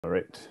All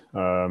right.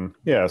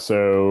 Yeah,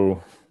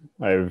 so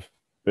I've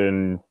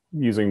been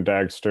using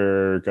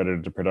Dagster, got it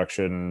into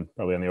production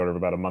probably on the order of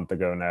about a month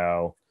ago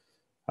now.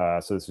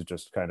 So this is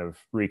just kind of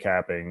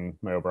recapping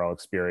my overall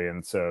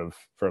experience of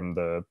from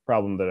the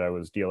problem that I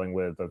was dealing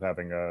with of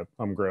having a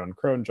homegrown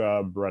cron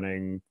job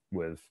running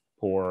with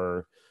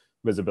poor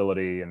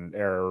visibility and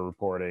error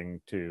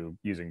reporting to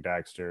using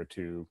Dagster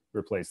to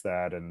replace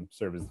that and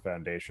serve as the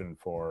foundation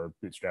for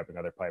bootstrapping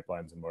other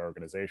pipelines and more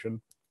organization.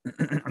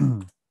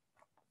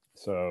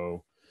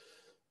 So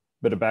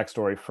bit of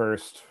backstory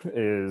first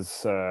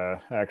is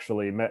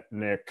actually met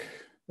Nick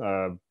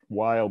a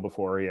while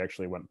before he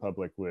actually went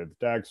public with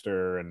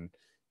Dagster, and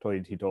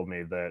he told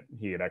me that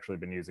he had actually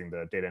been using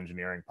the data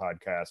engineering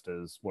podcast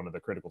as one of the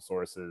critical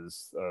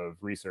sources of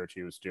research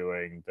he was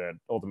doing that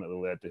ultimately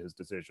led to his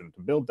decision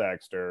to build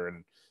Dagster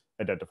and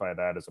identify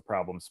that as a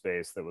problem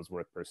space that was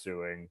worth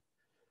pursuing.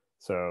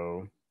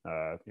 So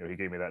he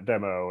gave me that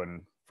demo,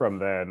 and from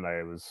then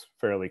I was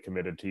fairly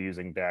committed to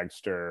using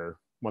Dagster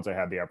once I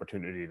had the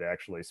opportunity to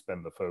actually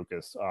spend the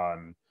focus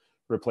on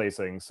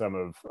replacing some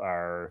of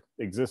our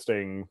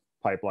existing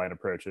pipeline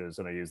approaches.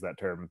 And I use that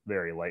term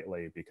very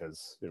lightly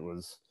because it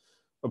was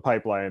a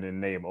pipeline in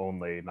name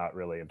only, not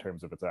really in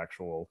terms of its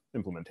actual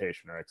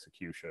implementation or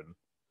execution.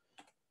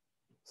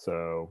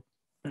 So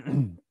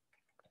in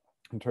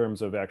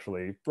terms of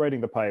actually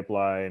writing the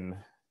pipeline,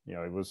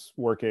 I was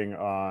working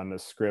on a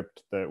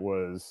script that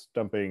was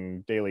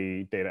dumping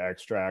daily data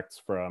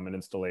extracts from an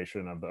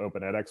installation of the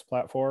OpenEdX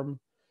platform.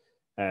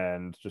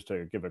 And just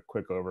to give a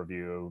quick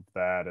overview of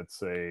that,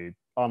 it's a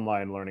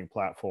online learning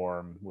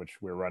platform which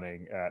we're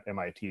running at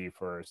MIT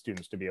for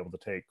students to be able to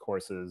take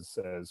courses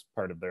as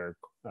part of their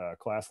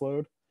class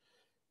load.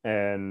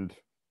 And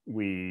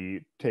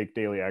we take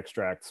daily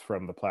extracts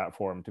from the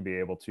platform to be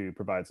able to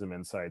provide some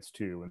insights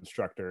to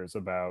instructors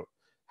about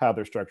how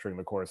they're structuring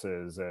the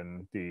courses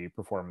and the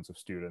performance of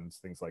students,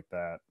 things like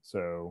that.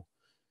 So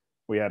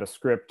we had a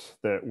script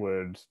that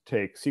would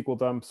take SQL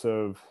dumps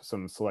of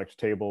some select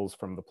tables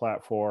from the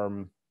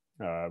platform,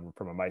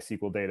 from a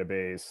MySQL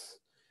database.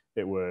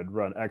 It would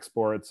run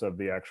exports of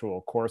the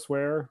actual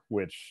courseware,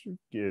 which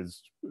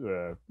is,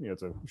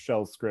 it's a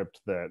shell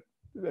script that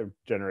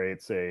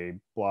generates a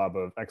blob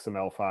of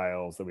XML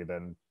files that we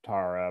then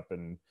tar up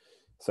and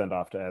send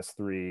off to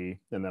S3,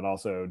 and then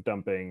also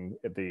dumping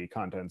the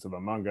contents of a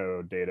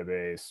Mongo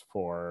database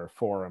for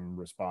forum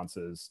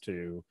responses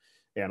to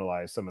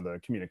analyze some of the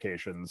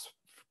communications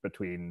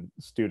between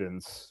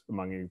students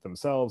among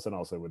themselves and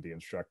also with the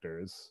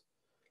instructors.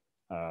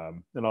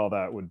 And all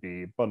that would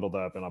be bundled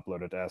up and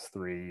uploaded to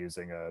S3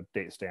 using a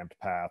date stamped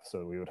path.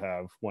 So we would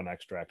have one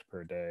extract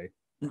per day.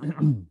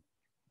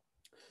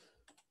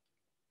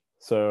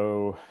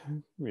 So,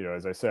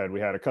 as I said,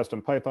 we had a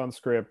custom Python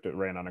script. It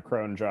ran on a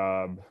cron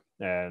job,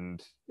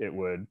 and it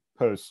would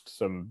post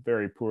some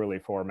very poorly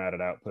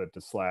formatted output to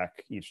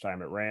Slack each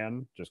time it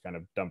ran, just kind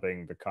of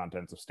dumping the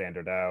contents of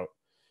standard out.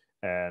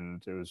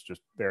 And it was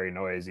just very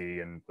noisy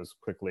and was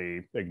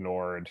quickly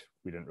ignored.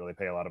 We didn't really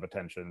pay a lot of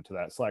attention to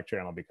that Slack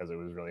channel because it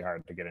was really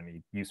hard to get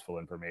any useful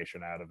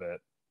information out of it.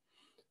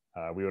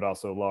 We would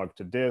also log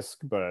to disk,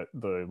 but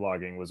the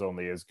logging was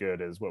only as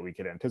good as what we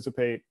could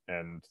anticipate.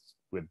 And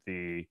with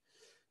the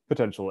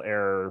potential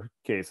error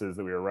cases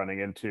that we were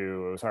running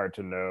into, it was hard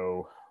to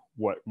know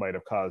what might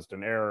have caused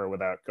an error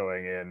without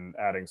going in,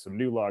 adding some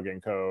new logging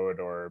code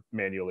or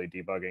manually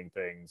debugging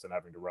things and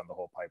having to run the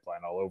whole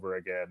pipeline all over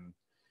again.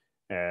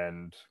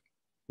 And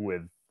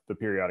with the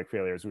periodic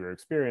failures we were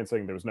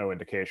experiencing, there was no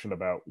indication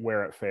about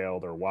where it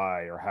failed or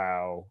why or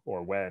how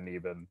or when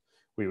even.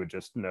 We would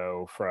just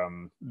know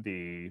from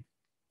the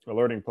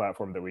alerting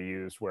platform that we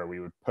used, where we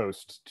would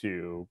post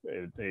to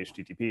an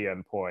HTTP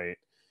endpoint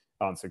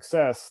on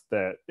success,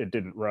 that it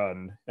didn't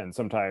run. And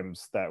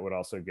sometimes that would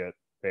also get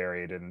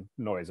buried in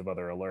noise of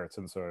other alerts.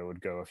 And so it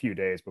would go a few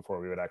days before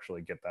we would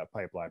actually get that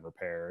pipeline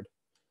repaired.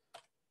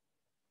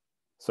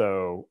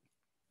 So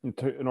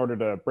in order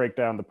to break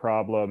down the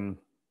problem,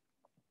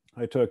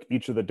 I took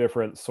each of the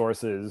different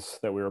sources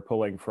that we were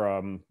pulling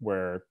from,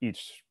 where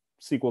each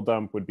SQL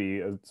dump would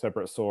be a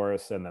separate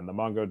source, and then the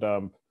Mongo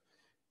dump,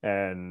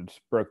 and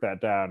broke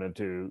that down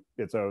into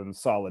its own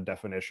solid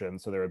definition.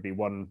 So there would be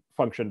one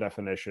function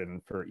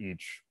definition for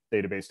each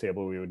database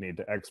table we would need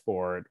to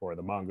export, or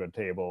the Mongo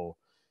table.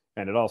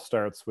 And it all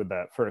starts with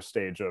that first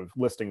stage of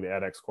listing the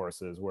edX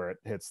courses, where it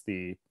hits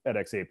the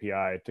edX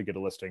API to get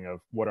a listing of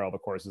what are all the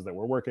courses that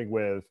we're working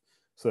with,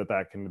 so that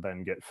that can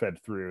then get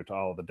fed through to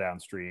all of the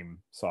downstream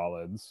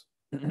solids.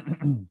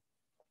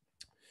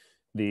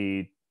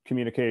 The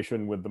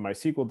communication with the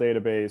MySQL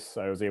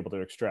database, I was able to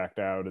extract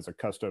out as a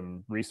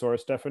custom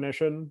resource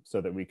definition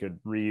so that we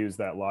could reuse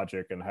that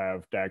logic and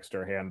have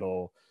Dagster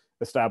handle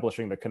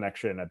establishing the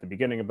connection at the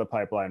beginning of the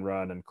pipeline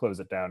run and close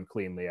it down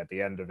cleanly at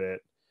the end of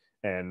it.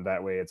 And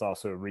that way it's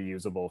also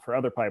reusable for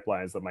other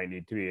pipelines that might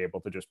need to be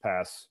able to just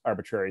pass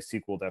arbitrary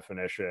SQL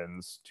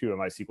definitions to a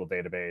MySQL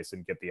database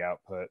and get the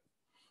output.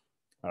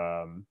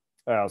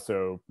 I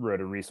also wrote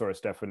a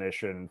resource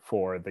definition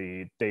for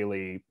the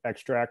daily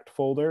extract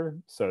folder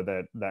so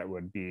that that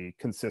would be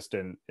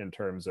consistent in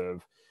terms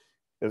of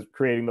is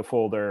creating the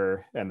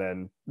folder and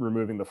then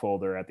removing the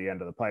folder at the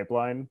end of the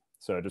pipeline.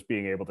 So just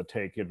being able to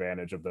take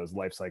advantage of those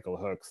lifecycle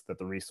hooks that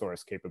the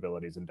resource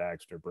capabilities in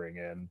Dagster bring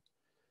in.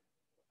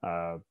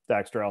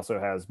 Dagster also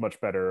has much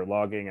better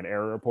logging and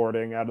error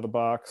reporting out of the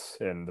box,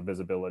 and the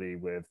visibility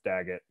with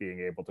Daggett being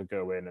able to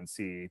go in and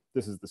see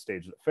this is the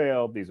stage that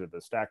failed, these are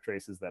the stack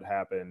traces that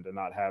happened, and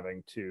not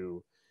having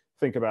to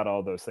think about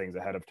all those things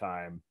ahead of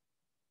time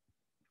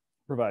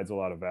provides a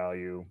lot of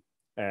value.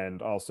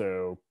 And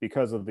also,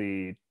 because of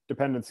the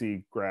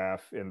dependency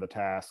graph in the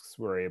tasks,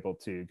 we're able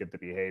to get the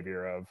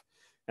behavior of,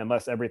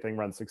 unless everything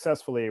runs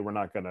successfully, we're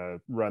not going to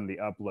run the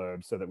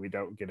upload, so that we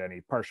don't get any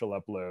partial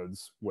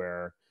uploads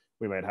where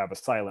we might have a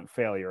silent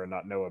failure and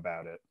not know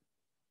about it.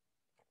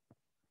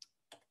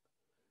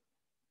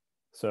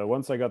 So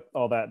once I got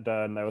all that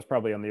done, that was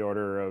probably on the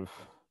order of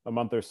a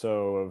month or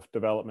so of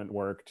development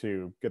work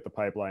to get the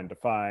pipeline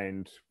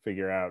defined,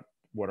 figure out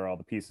what are all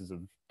the pieces of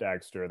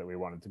Dagster that we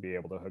wanted to be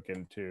able to hook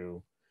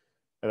into,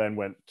 and then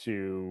went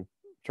to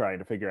trying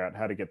to figure out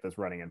how to get this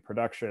running in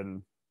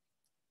production.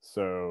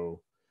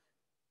 So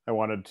I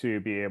wanted to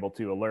be able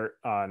to alert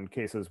on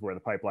cases where the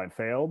pipeline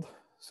failed.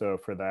 So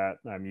for that,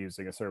 I'm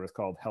using a service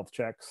called Health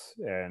Checks.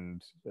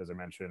 And as I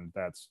mentioned,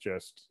 that's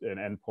just an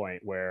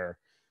endpoint where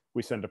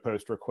we send a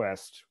post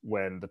request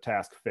when the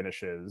task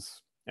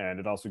finishes. And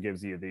it also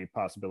gives you the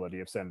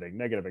possibility of sending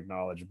negative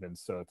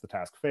acknowledgements. So if the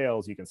task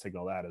fails, you can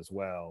signal that as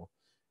well.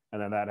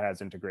 And then that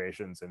has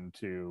integrations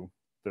into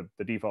the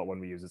default one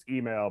we use is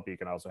email, but you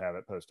can also have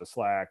it post to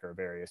Slack or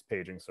various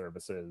paging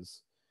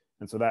services.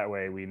 And so that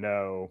way we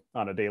know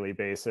on a daily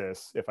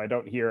basis, if I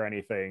don't hear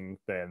anything,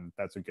 then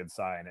that's a good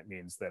sign. It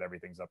means that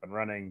everything's up and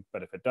running.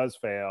 But if it does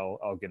fail,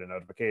 I'll get a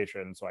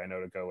notification, so I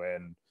know to go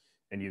in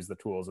and use the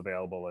tools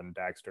available in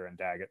Dagster and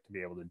Daggett to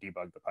be able to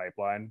debug the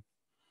pipeline.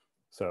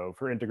 So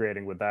for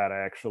integrating with that, I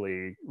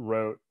actually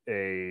wrote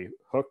a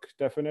hook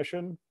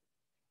definition.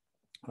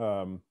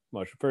 Well,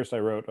 first I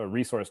wrote a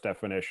resource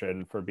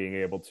definition for being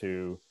able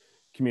to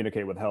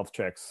communicate with health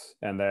checks,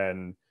 and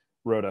then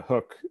wrote a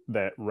hook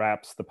that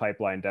wraps the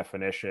pipeline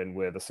definition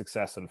with a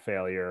success and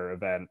failure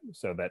event,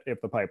 so that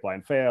if the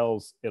pipeline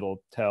fails,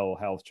 it'll tell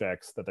health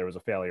checks that there was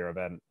a failure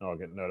event, and I'll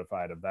get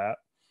notified of that,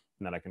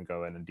 and then I can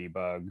go in and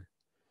debug.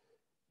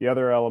 The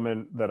other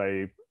element that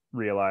I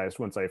realized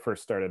once I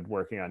first started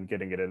working on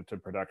getting it into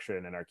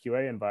production in our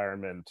QA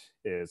environment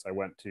is I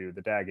went to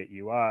the Daggett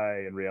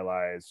UI and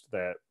realized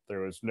that there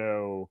was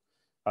no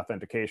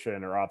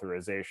authentication or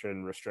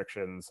authorization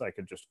restrictions. I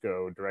could just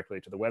go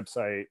directly to the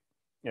website,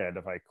 and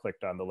if I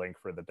clicked on the link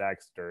for the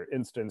Dagster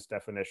instance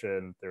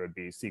definition, there would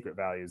be secret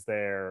values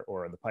there,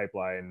 or in the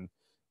pipeline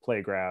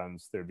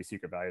playgrounds, there would be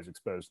secret values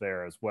exposed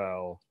there as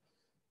well.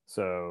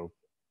 So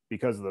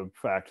because of the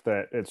fact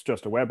that it's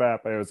just a web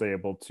app, I was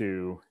able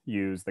to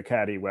use the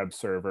Caddy web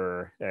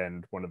server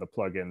and one of the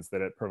plugins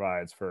that it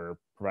provides for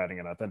providing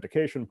an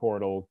authentication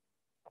portal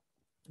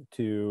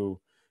to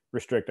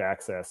restrict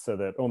access, so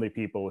that only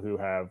people who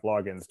have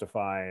logins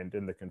defined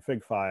in the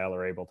config file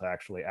are able to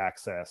actually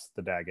access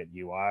the Daggett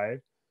UI.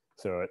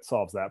 So it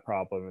solves that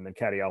problem. And then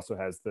Caddy also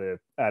has the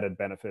added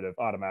benefit of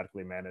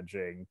automatically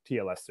managing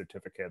TLS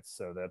certificates,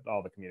 so that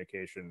all the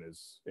communication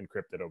is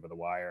encrypted over the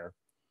wire.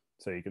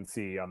 So you can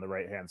see on the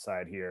right-hand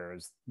side here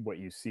is what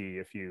you see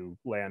if you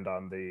land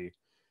on the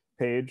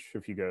page.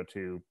 If you go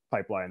to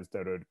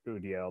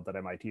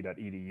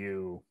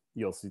pipelines.odl.mit.edu,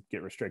 you'll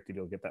get restricted.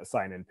 You'll get that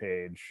sign-in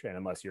page, and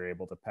unless you're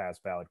able to pass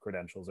valid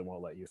credentials, it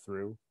won't let you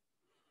through.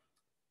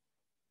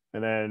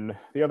 And then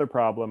the other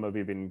problem of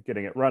even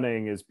getting it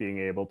running is being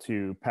able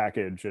to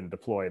package and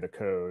deploy the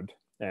code.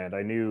 And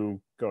I knew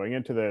going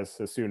into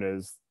this, as soon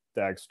as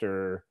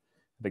Dagster,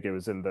 I think it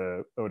was in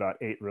the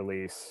 0.8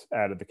 release,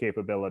 added the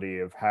capability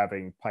of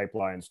having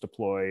pipelines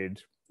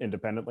deployed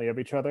independently of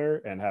each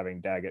other and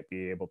having Daggett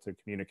be able to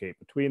communicate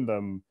between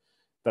them,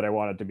 that I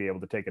wanted to be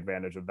able to take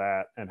advantage of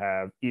that and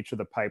have each of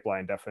the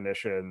pipeline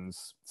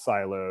definitions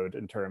siloed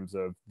in terms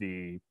of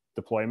the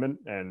deployment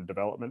and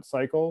development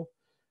cycle.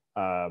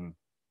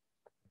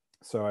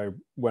 So I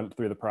went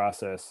through the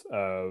process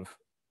of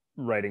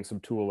writing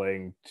some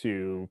tooling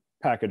to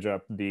package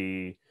up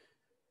the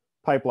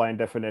pipeline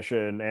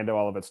definition and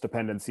all of its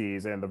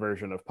dependencies and the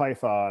version of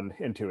Python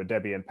into a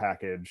Debian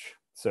package,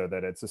 so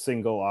that it's a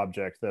single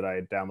object that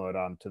I download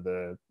onto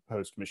the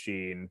host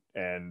machine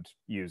and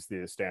use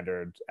the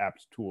standard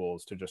apt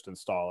tools to just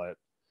install it.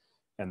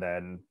 And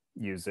then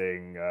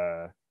using,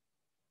 so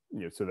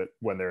that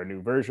when there are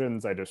new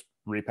versions, I just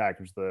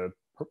repackage the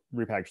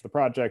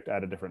project,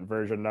 add a different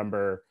version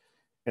number,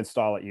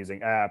 install it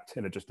using apt,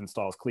 and it just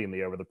installs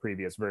cleanly over the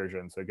previous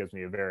version. So it gives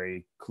me a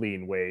very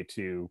clean way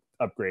to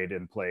upgrade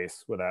in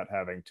place without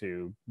having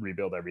to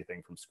rebuild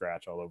everything from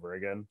scratch all over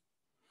again.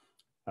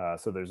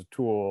 So there's a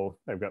tool,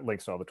 I've got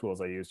links to all the tools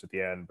I used at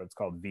the end, but it's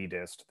called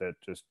Vdist, that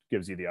just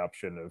gives you the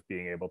option of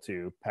being able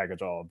to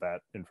package all of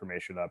that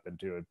information up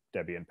into a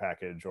Debian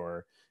package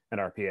or an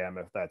RPM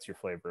if that's your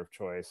flavor of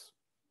choice.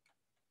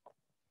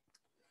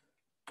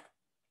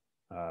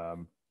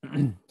 So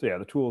yeah,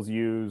 the tools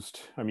used,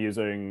 I'm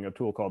using a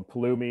tool called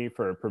Pulumi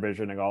for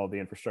provisioning all of the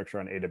infrastructure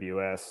on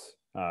AWS.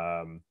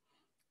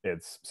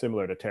 it's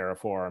similar to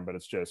Terraform, but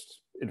it's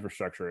just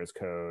infrastructure as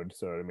code.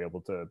 So to be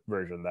able to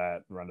version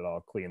that and run it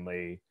all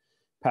cleanly.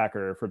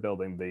 Packer for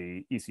building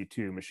the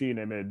EC2 machine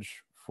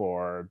image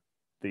for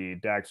the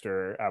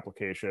Dagster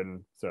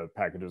application. So it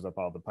packages up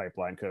all the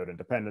pipeline code and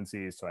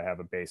dependencies. So I have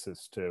a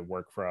basis to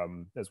work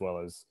from, as well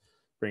as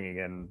bringing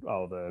in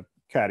all the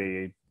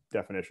caddy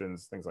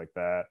definitions, things like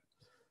that.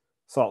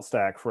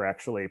 SaltStack for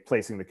actually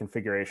placing the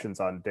configurations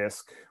on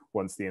disk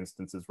once the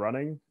instance is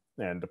running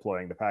and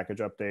deploying the package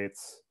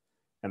updates.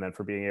 And then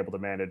for being able to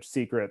manage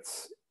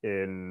secrets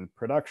in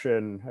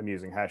production, I'm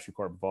using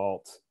Hashicorp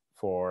Vault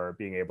for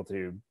being able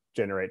to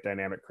generate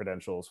dynamic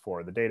credentials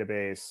for the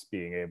database,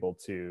 being able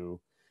to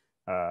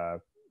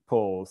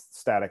pull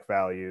static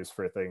values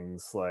for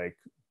things like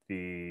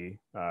the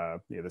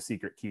the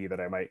secret key that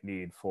I might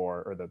need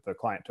for, or the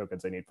client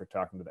tokens I need for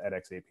talking to the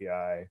edX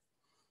API.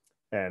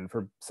 And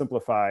for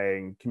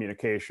simplifying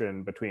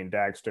communication between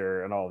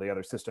Dagster and all the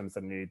other systems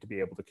that I need to be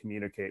able to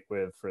communicate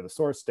with for the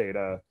source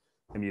data,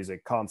 I'm using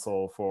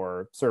Consul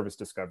for service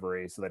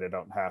discovery so that I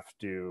don't have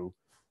to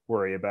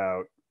worry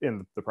about,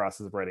 in the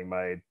process of writing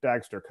my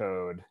Dagster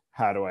code,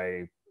 how do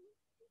I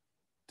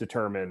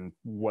determine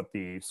what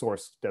the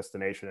source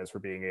destination is for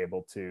being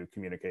able to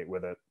communicate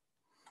with it.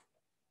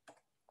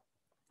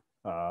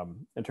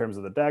 In terms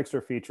of the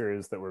Dagster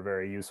features that were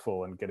very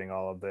useful in getting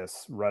all of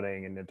this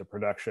running and into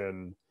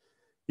production,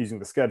 using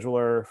the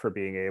scheduler for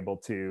being able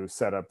to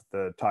set up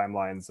the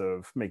timelines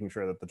of making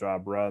sure that the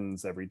job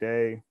runs every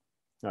day,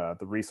 the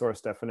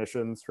resource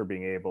definitions for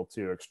being able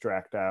to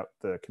extract out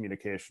the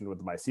communication with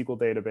the MySQL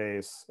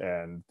database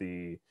and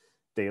the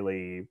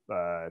daily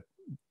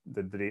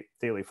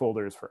daily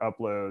folders for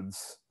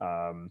uploads,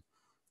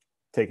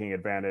 taking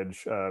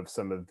advantage of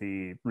some of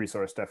the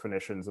resource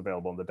definitions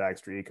available in the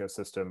Dagster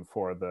ecosystem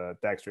for the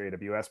Dagster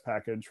AWS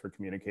package for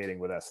communicating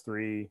with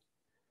S3,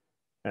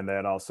 and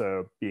then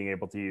also being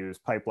able to use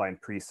pipeline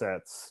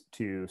presets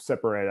to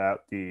separate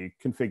out the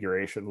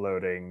configuration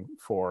loading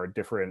for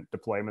different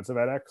deployments of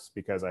edX,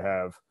 because I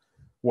have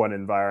one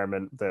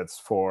environment that's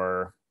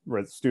for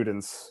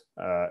students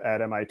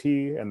at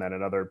MIT, and then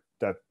another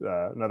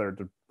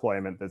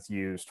deployment that's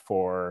used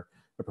for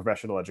a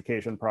professional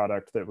education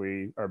product that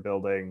we are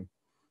building.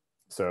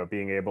 So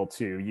being able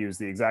to use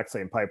the exact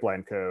same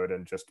pipeline code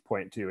and just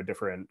point to a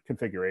different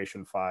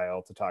configuration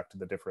file to talk to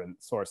the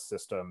different source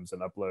systems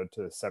and upload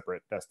to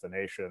separate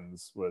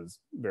destinations was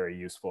very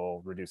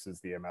useful, reduces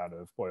the amount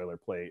of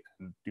boilerplate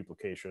and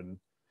duplication.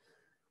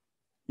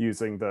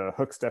 Using the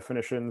hooks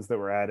definitions that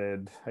were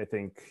added, I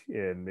think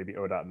in maybe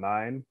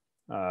 0.9,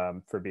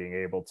 for being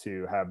able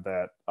to have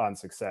that on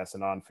success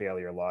and on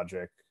failure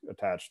logic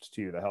attached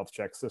to the health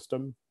check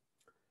system.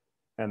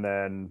 And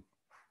then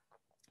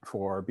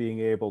for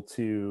being able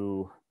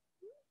to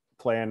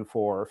plan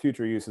for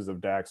future uses of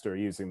Dagster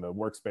using the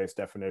workspace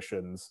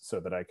definitions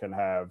so that I can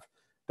have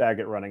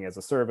Dagit running as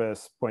a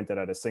service pointed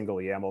at a single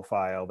YAML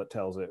file that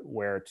tells it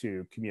where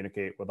to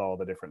communicate with all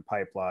the different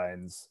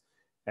pipelines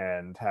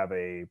and have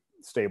a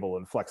stable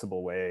and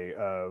flexible way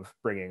of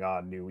bringing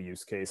on new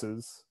use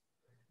cases.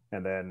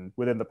 And then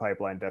within the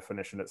pipeline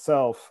definition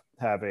itself,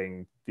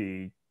 having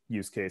the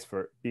use case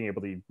for being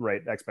able to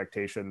write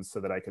expectations so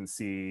that I can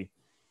see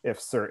if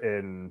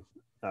certain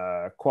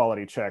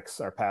quality checks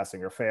are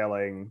passing or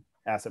failing,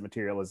 asset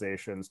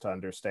materializations to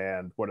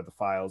understand what are the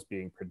files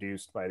being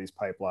produced by these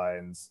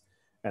pipelines,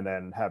 and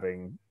then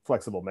having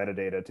flexible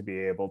metadata to be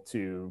able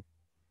to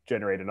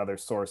generate another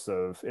source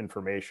of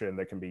information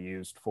that can be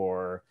used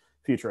for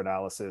future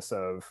analysis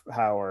of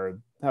how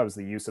is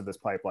the use of this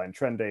pipeline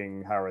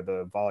trending, how are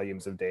the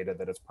volumes of data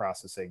that it's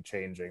processing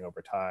changing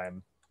over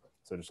time.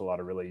 So just a lot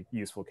of really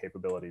useful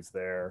capabilities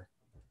there.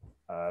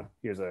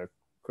 Here's a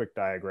quick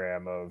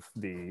diagram of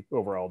the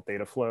overall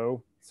data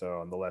flow. So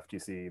on the left, you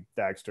see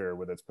Dagster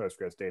with its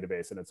Postgres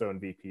database and its own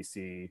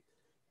VPC.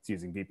 It's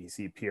using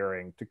VPC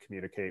peering to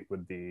communicate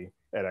with the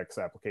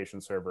edX application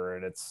server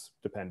and its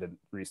dependent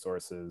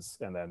resources,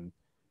 and then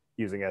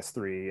using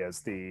S3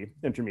 as the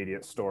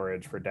intermediate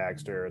storage for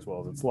Dagster, as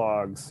well as its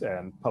logs,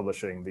 and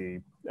publishing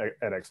the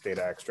edX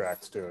data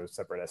extracts to a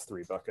separate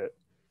S3 bucket.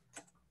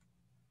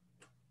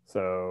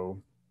 So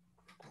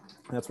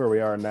that's where we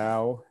are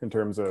now in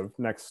terms of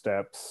next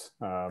steps,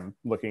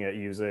 looking at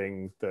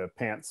using the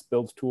Pants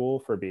build tool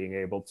for being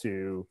able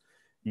to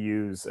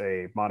use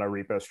a mono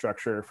repo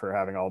structure for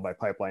having all my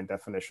pipeline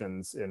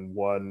definitions in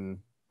one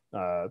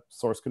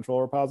source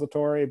control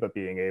repository, but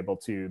being able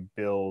to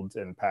build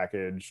and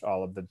package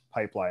all of the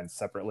pipelines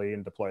separately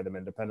and deploy them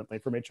independently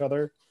from each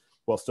other,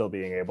 while still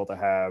being able to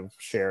have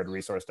shared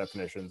resource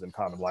definitions and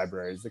common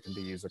libraries that can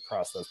be used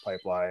across those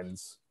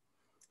pipelines.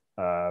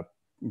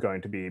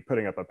 Going to be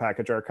putting up a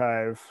package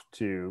archive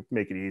to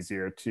make it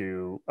easier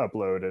to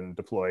upload and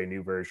deploy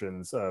new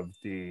versions of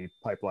the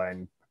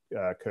pipeline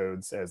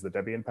codes as the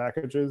Debian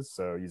packages.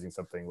 So using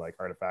something like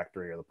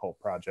Artifactory or the Pulp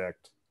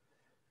project.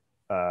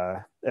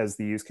 As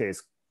the use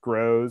case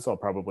grows, I'll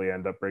probably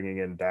end up bringing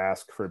in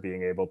Dask for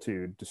being able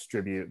to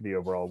distribute the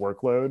overall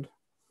workload.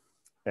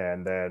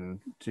 And then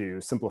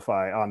to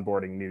simplify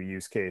onboarding new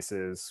use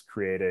cases,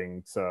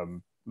 creating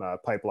some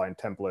pipeline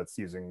templates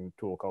using a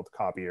tool called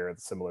Copier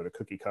that's similar to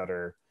Cookie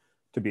Cutter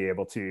to be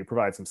able to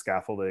provide some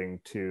scaffolding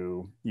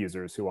to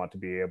users who want to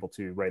be able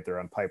to write their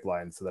own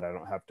pipeline so that I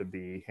don't have to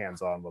be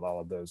hands-on with all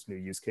of those new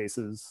use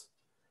cases.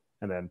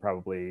 And then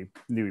probably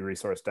new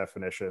resource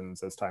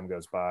definitions as time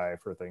goes by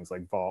for things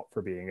like Vault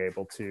for being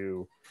able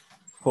to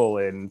pull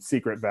in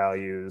secret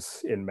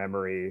values in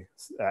memory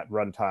at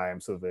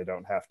runtime so they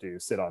don't have to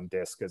sit on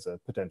disk as a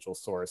potential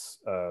source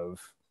of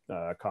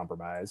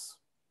compromise.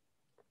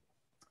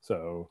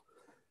 So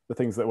the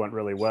things that went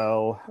really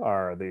well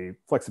are the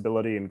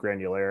flexibility and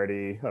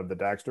granularity of the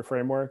Dagster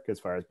framework as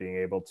far as being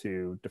able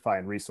to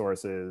define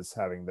resources,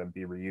 having them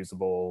be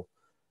reusable,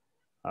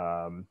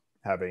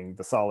 having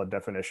the solid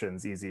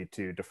definitions easy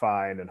to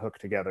define and hook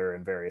together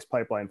in various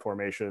pipeline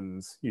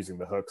formations, using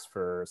the hooks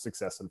for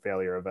success and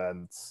failure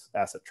events,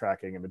 asset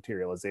tracking and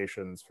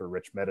materializations for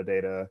rich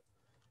metadata.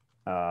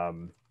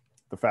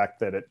 The fact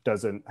that it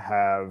doesn't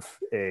have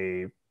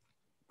a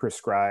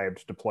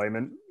prescribed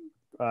deployment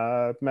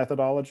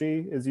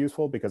methodology is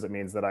useful because it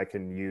means that I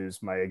can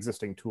use my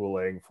existing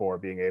tooling for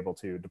being able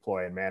to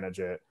deploy and manage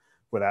it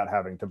without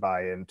having to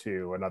buy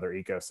into another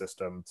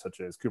ecosystem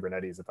such as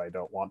Kubernetes if I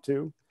don't want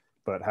to,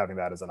 but having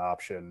that as an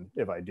option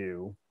if I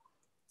do.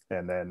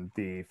 And then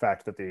the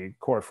fact that the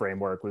core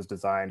framework was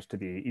designed to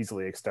be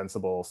easily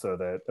extensible so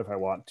that if I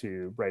want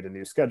to write a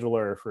new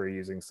scheduler for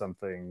using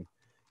something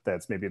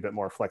that's maybe a bit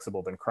more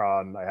flexible than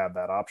Cron, I have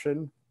that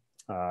option.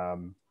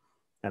 And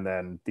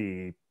then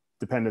the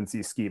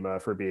dependency schema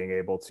for being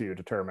able to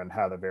determine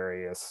how the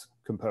various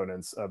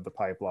components of the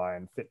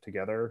pipeline fit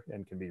together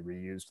and can be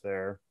reused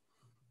there.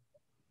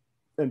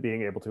 And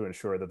being able to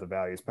ensure that the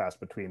values passed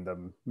between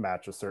them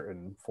match a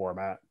certain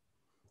format.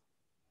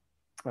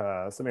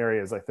 Some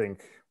areas I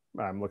think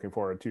I'm looking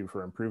forward to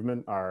for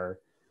improvement are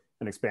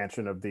an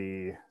expansion of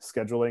the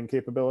scheduling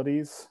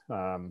capabilities.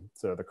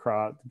 So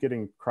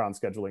getting cron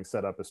scheduling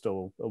set up is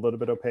still a little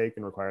bit opaque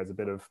and requires a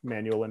bit of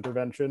manual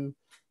intervention,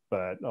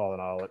 but all in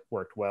all, it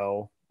worked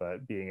well.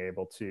 But being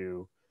able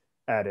to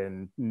add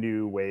in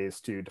new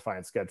ways to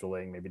define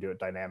scheduling, maybe do it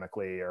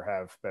dynamically or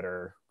have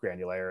better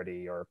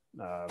granularity or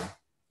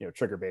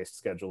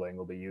trigger-based scheduling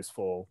will be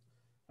useful.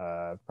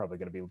 Probably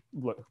going to be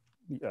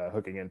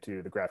hooking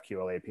into the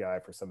GraphQL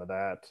API for some of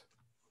that.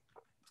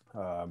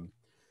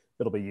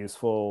 It'll be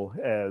useful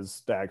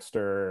as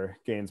Dagster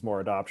gains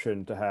more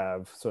adoption to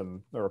have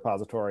a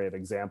repository of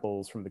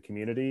examples from the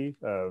community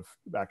of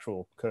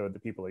actual code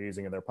that people are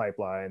using in their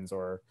pipelines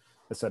or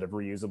a set of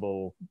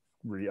reusable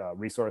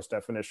resource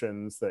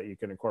definitions that you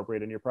can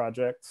incorporate in your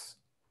projects.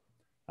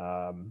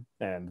 And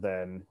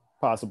then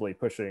possibly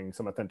pushing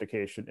some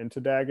authentication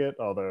into Dagit,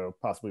 although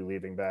possibly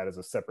leaving that as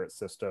a separate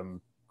system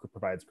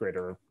provides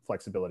greater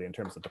flexibility in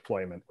terms of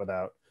deployment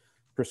without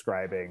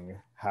prescribing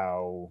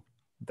how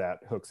that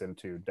hooks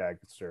into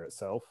Dagster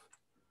itself.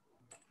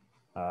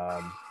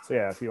 So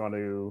yeah, if you want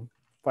to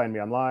find me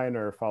online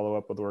or follow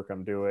up with the work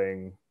I'm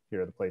doing,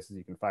 here are the places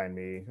you can find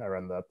me. I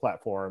run the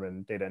platform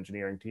and data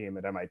engineering team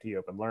at MIT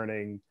Open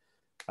Learning.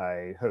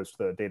 I host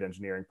the data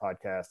engineering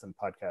podcast and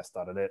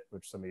podcast.init,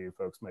 which some of you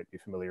folks might be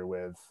familiar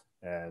with.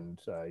 And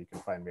you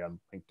can find me on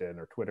LinkedIn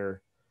or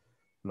Twitter.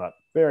 I'm not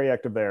very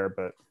active there,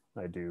 but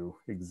I do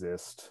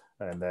exist.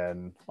 And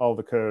then all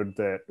the code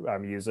that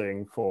I'm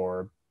using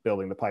for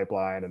building the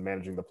pipeline and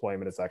managing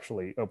deployment is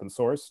actually open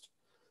sourced.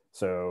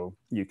 So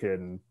you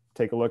can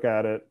take a look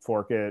at it,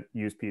 fork it,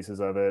 use pieces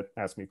of it,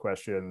 ask me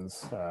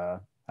questions.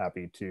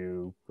 Happy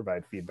to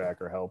provide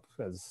feedback or help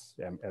as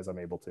I'm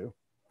able to.